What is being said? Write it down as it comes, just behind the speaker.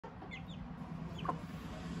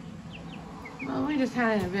Well, we just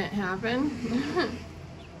had an event happen.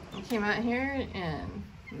 I came out here and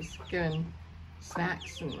was giving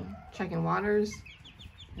snacks and checking waters.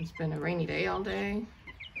 It's been a rainy day all day.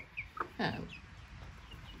 I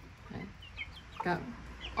got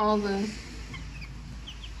all the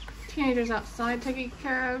teenagers outside taken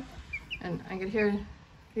care of, and I could hear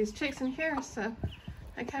these chicks in here, so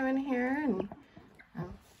I come in here and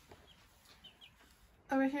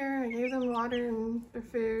over here I gave them water and their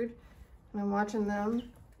food, and I'm watching them,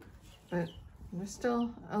 but there's still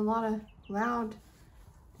a lot of loud,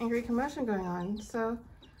 angry commotion going on. So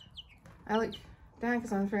I look down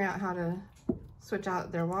because I'm figuring out how to switch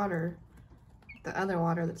out their water, the other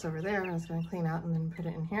water that's over there. I was going to clean out and then put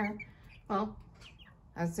it in here. Well,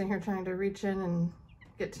 I was sitting here trying to reach in and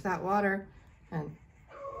get to that water and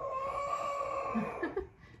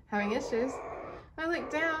having issues. I look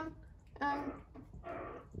down and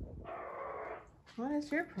what is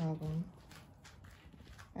your problem?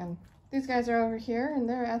 And these guys are over here and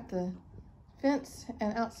they're at the fence,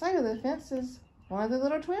 and outside of the fence is one of the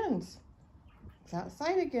little twins. It's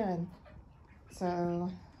outside again. So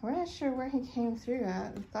we're not sure where he came through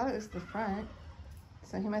at. We thought it was the front.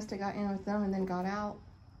 So he must have got in with them and then got out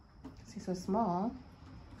because he's so small.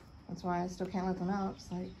 That's why I still can't let them out. It's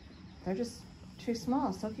like, they're just too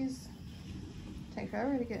small. Silkies take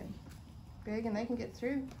forever to get big and they can get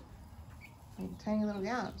through like tiny little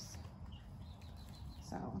gaps.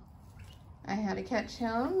 So I had to catch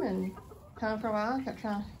him and come for a while. I kept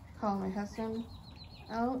trying to call my husband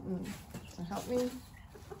out and to help me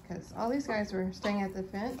because all these guys were staying at the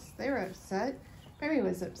fence. They were upset. Baby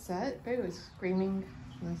was upset. Baby was screaming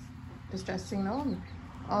this distress signal, and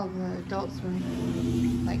all the adults were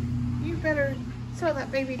like, you better settle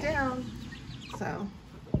that baby down. So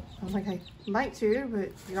I was like, I'd like to, but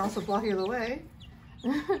you're also blocking the way.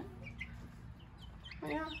 But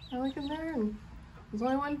yeah, I look in there and there's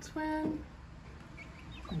only one twin.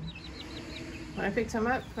 And when I picked him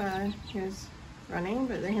up, he was running,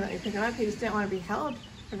 but then he let me pick him up. He just didn't want to be held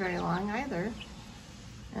for very long either.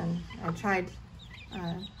 And I tried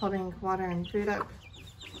holding water and food up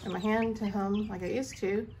in my hand to him like I used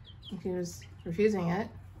to, and he was refusing it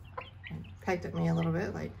and pecked at me a little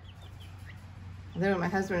bit. Like, and then when my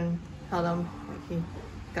husband held him, like he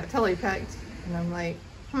got totally pecked, and I'm like,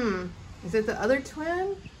 is it the other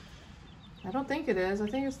twin? I don't think it is. I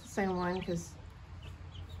think it's the same one because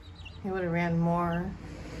he would have ran more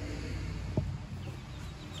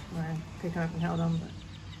when I picked him up and held him, but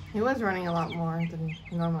he was running a lot more than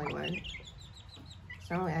he normally would.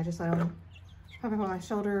 So normally I just let him hop up on my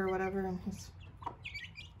shoulder or whatever and he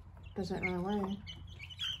doesn't run away.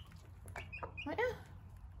 But yeah,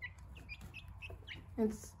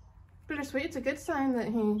 it's bittersweet. It's a good sign that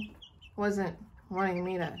he wasn't wanting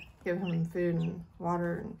me to give him food and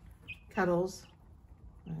water and cuddles.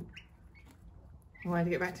 But he wanted to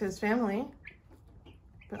get back to his family.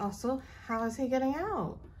 But also, how is he getting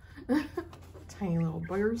out? Tiny little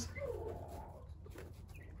buggers.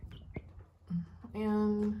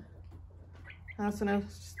 And I also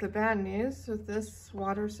noticed the bad news with this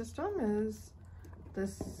water system is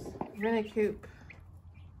this Coop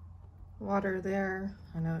water there.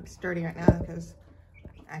 I know it's dirty right now because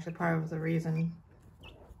actually part of the reason.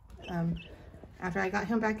 After I got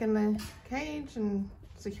him back in the cage and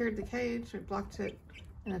secured the cage, or blocked it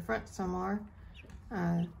in the front some more,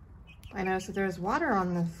 I noticed that there was water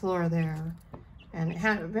on the floor there, and it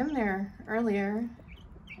hadn't been there earlier.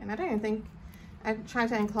 And I didn't think, I tried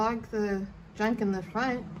to unclog the junk in the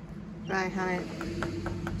front, but I hadn't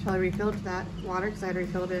totally refilled that water because I had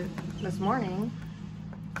refilled it this morning.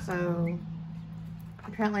 So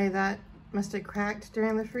apparently that must have cracked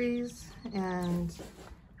during the freeze and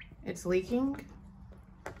it's leaking.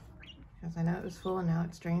 Because I know it was full and now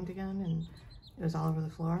it's drained again and it was all over the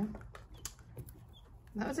floor.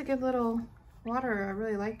 That was a good little water. I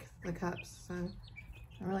really like the cups, so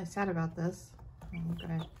I'm really sad about this. I'm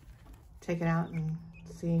gonna take it out and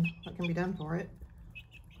see what can be done for it.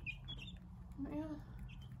 But yeah,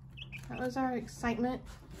 that was our excitement.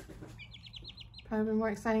 Probably been more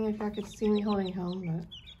exciting if y'all could see me holding him,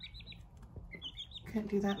 but couldn't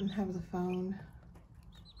do that and have the phone.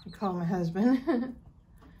 I called my husband.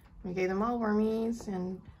 We gave them all wormies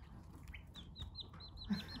and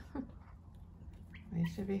they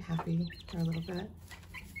should be happy for a little bit.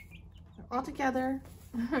 They're all together.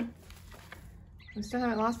 We still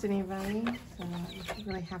haven't lost anybody, so I'm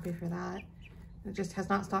really happy for that. It just has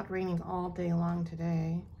not stopped raining all day long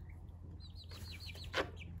today.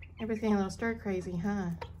 Everything a little stir crazy,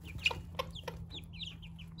 huh?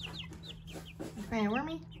 You find a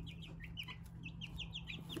wormy?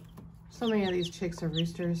 So many of these chicks are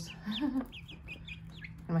roosters.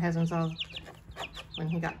 And my husband's all, when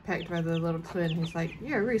he got pecked by the little twin, he's like,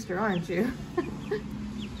 "You're a rooster, aren't you?"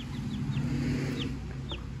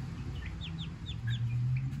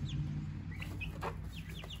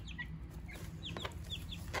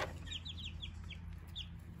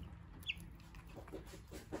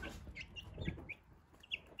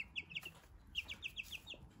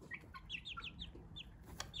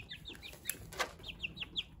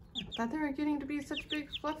 I thought they were getting to be such big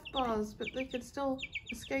fluff balls, but they could still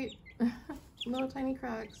escape little tiny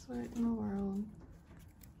cracks. What in the world?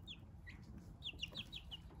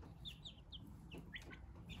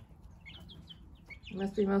 It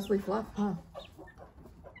must be mostly fluff, huh?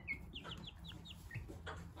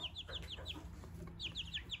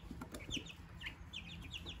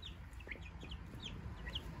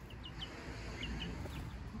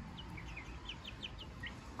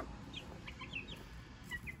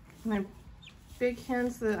 My big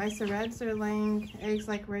hens, the Isa Reds, are laying eggs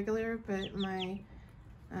like regular, but my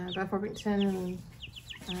Buff Orpington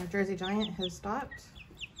and Jersey Giant has stopped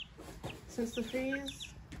since the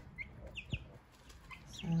freeze.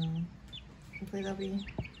 So hopefully they'll be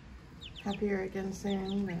happier again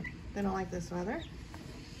soon, but they don't like this weather.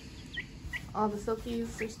 All the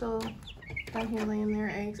silkies are still down here laying their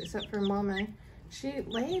eggs, except for Mama. She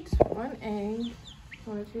laid one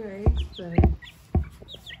or two eggs, but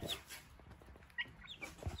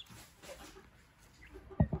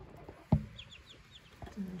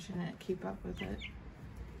she didn't keep up with it.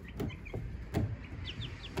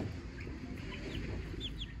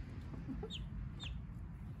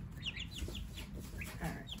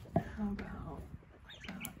 Alright, how about like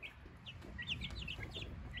that?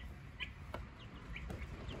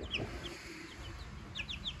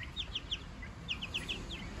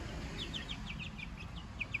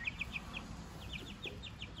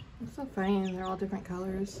 It's so funny, they're all different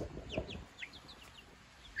colors.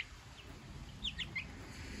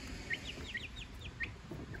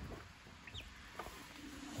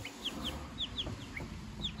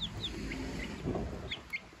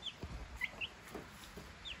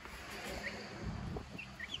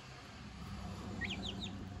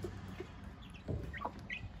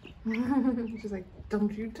 She's like,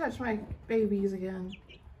 "Don't you touch my babies again."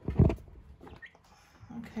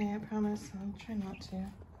 Okay, I promise. I'll try not to.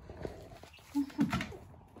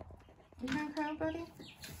 You gonna cry, buddy?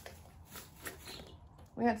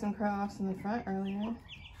 We had some crow-offs in the front earlier.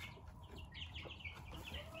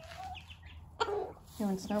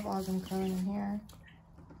 When Snowball's been crowing in here.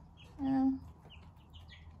 Yeah.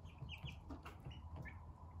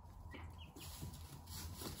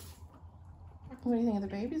 What do you think of the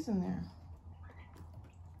babies in there?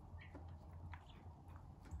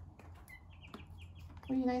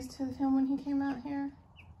 Were you nice to him when he came out here?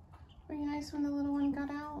 Were you nice when the little one got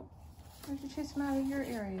out? Or did you chase him out of your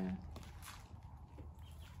area?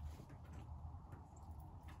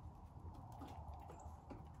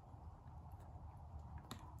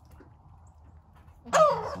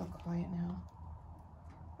 It's so quiet now.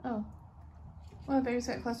 Oh. Well, the babies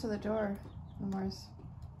got close to the door. And Mars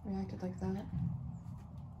reacted like that.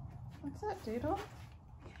 What's that, Doodle?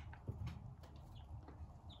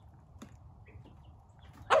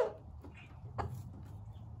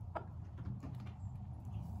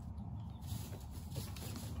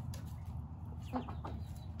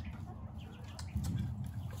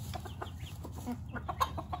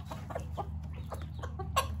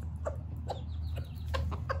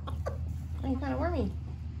 Oh, you're kind of wormy.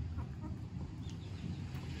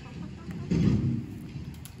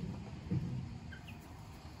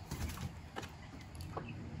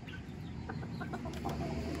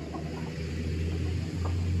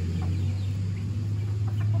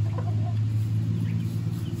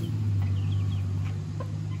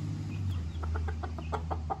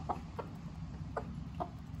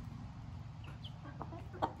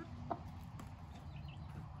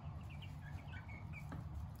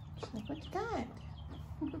 Look what you got.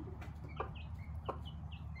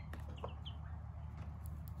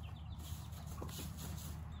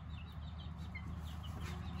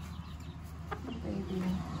 Baby.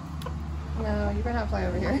 No, you better not fly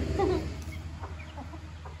over here.